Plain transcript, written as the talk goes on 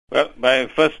Well, by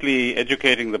firstly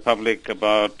educating the public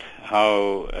about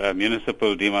how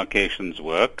municipal demarcations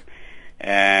work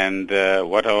and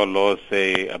what our laws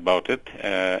say about it,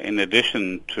 in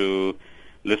addition to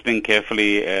listening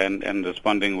carefully and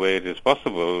responding where it is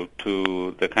possible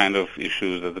to the kind of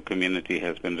issues that the community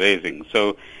has been raising.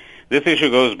 So this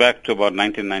issue goes back to about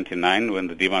 1999 when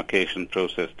the demarcation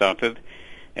process started,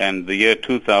 and the year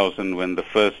 2000 when the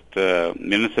first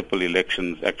municipal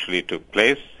elections actually took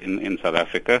place in South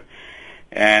Africa.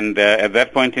 And at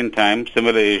that point in time,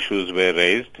 similar issues were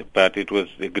raised, but it was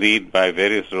agreed by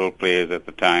various role players at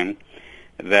the time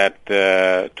that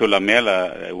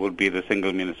Thulamele would be the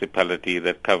single municipality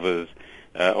that covers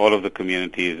all of the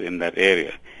communities in that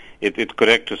area. It's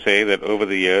correct to say that over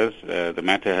the years the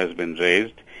matter has been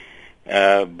raised.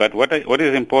 But what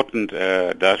is important,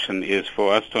 Darshan, is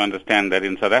for us to understand that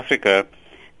in South Africa,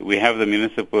 we have the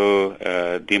Municipal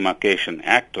Demarcation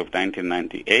Act of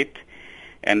 1998,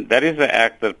 and that is the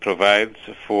act that provides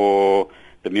for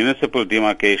the Municipal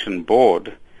Demarcation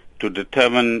Board to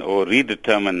determine or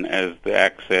redetermine, as the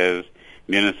act says,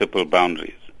 municipal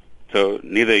boundaries. So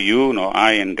neither you nor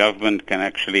I in government can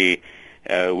actually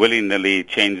willy-nilly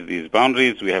change these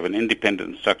boundaries. We have an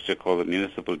independent structure called the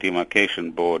Municipal Demarcation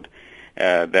Board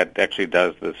that actually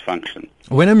does this function.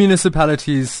 When a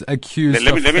municipality is accused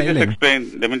of failing...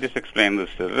 Let me just explain this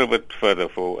a little bit further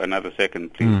for another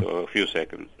second, please, or a few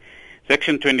seconds.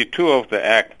 Section 22 of the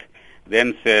Act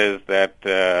then says that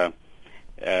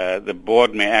the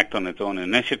board may act on its own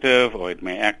initiative, or it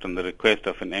may act on the request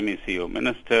of an MEC or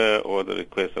minister, or the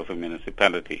request of a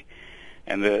municipality.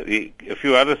 And a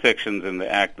few other sections in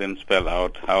the Act then spell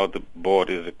out how the board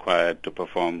is required to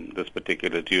perform this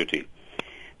particular duty.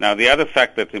 Now, the other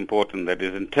fact that's important, that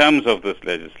is in terms of this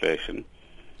legislation,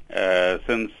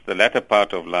 since the latter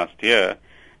part of last year,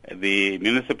 the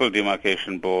Municipal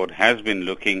Demarcation Board has been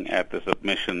looking at the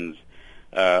submissions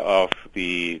of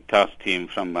the task team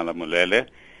from Malamulele.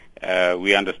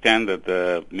 We understand that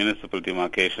the Municipal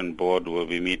Demarcation Board will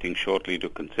be meeting shortly to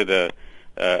consider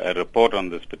a report on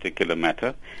this particular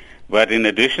matter. But in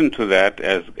addition to that,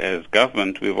 as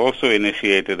government, we've also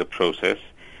initiated a process,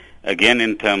 again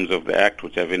in terms of the Act,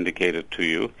 which I've indicated to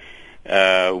you,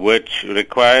 which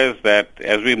requires that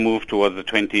as we move towards the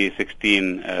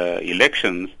 2016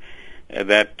 elections,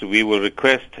 that we will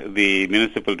request the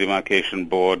Municipal Demarcation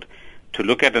Board to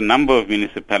look at a number of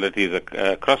municipalities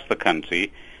across the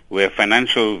country where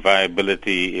financial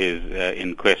viability is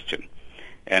in question,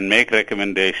 and make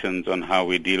recommendations on how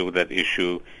we deal with that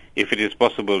issue, if it is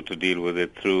possible to deal with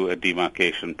it through a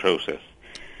demarcation process.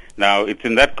 Now, it's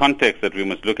in that context that we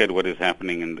must look at what is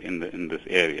happening in this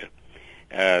area.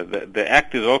 The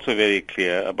Act is also very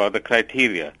clear about the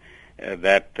criteria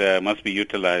that must be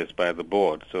utilized by the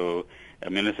board. So a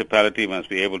municipality must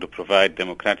be able to provide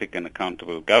democratic and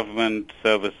accountable government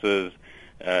services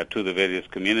to the various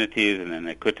communities in an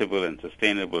equitable and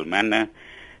sustainable manner,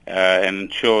 and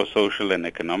ensure social and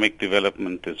economic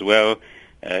development as well,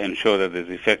 ensure that there's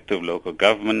effective local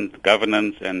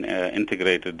governance and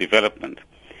integrated development.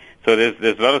 So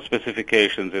there's a lot of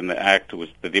specifications in the Act which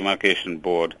the Demarcation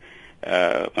Board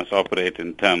must operate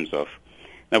in terms of.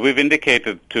 Now, we've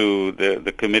indicated to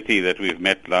the committee that we've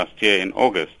met last year in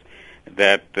August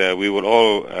that we will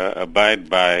all abide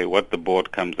by what the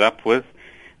board comes up with.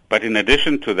 But in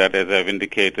addition to that, as I've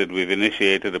indicated, we've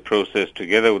initiated a process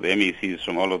together with MECs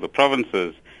from all of the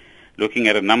provinces, looking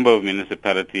at a number of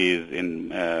municipalities in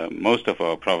most of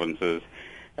our provinces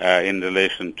in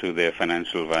relation to their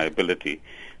financial viability.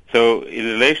 So in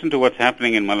relation to what's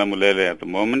happening in Malamulele at the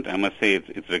moment, I must say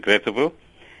it's regrettable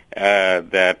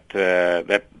that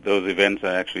those events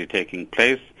are actually taking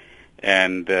place.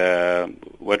 And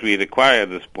what we require at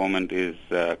this moment is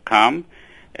calm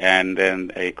and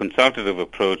then a consultative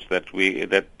approach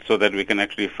so that we can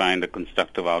actually find a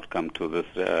constructive outcome to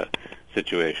this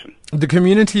situation. The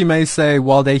community may say,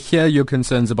 while they hear your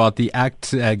concerns about the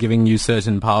Act giving you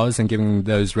certain powers and giving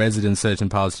those residents certain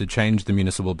powers to change the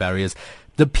municipal barriers,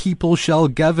 the people shall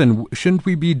govern. Shouldn't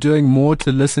we be doing more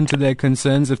to listen to their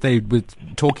concerns if they were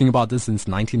talking about this since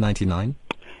 1999?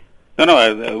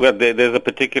 No, well, there's a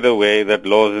particular way that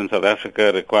laws in South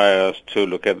Africa require us to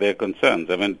look at their concerns.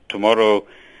 I mean, tomorrow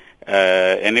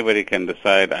anybody can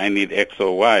decide I need X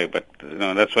or Y, but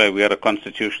that's why we are a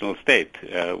constitutional state.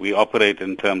 We operate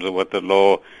in terms of what the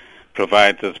law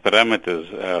provides as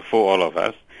parameters for all of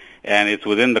us, and it's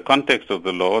within the context of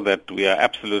the law that we are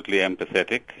absolutely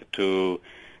empathetic to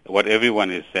what everyone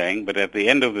is saying, but at the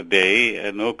end of the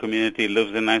day, no community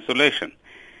lives in isolation.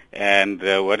 And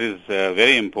what is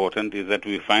very important is that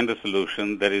we find a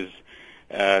solution that is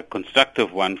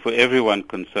constructive one for everyone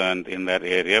concerned in that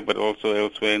area, but also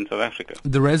elsewhere in South Africa.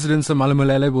 The residents of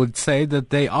Malamulele would say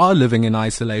that they are living in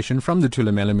isolation from the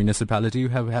Thulamele municipality, who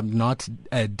have not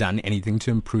done anything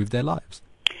to improve their lives.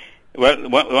 Well,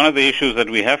 one of the issues that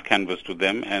we have canvassed with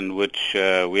them and which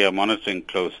we are monitoring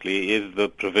closely is the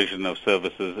provision of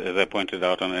services, as I pointed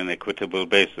out, on an equitable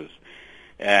basis.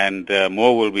 And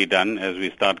more will be done as we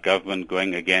start government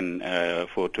going again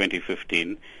for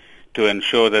 2015 to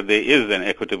ensure that there is an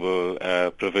equitable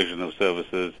provision of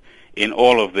services in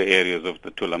all of the areas of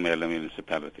the Thulamele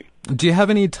municipality. Do you have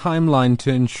any timeline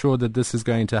to ensure that this is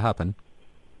going to happen?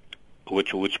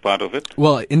 Which part of it?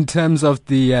 Well, in terms of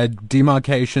the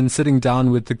demarcation, sitting down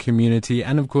with the community,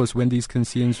 and of course when these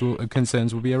concerns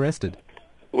will be arrested.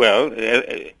 Well,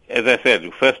 as I said,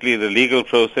 firstly, the legal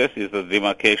process is the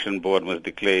demarcation board must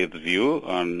declare its view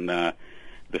on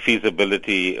the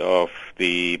feasibility of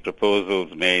the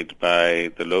proposals made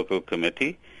by the local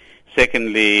committee.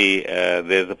 Secondly,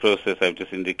 there's a process I've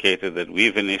just indicated that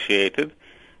we've initiated.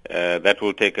 That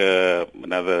will take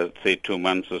another, say, 2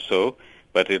 months or so,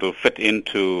 but it'll fit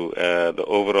into the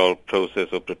overall process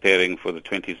of preparing for the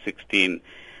 2016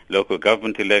 local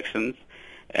government elections.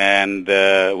 And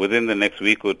within the next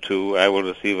week or two, I will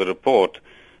receive a report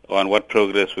on what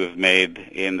progress we've made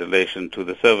in relation to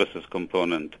the services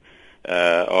component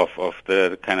of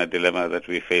the kind of dilemma that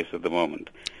we face at the moment.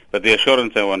 But the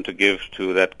assurance I want to give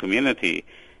to that community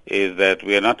is that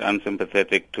we are not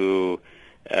unsympathetic to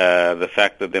the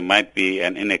fact that there might be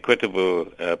an inequitable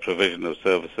provision of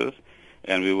services,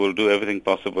 and we will do everything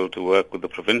possible to work with the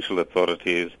provincial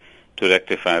authorities to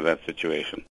rectify that situation.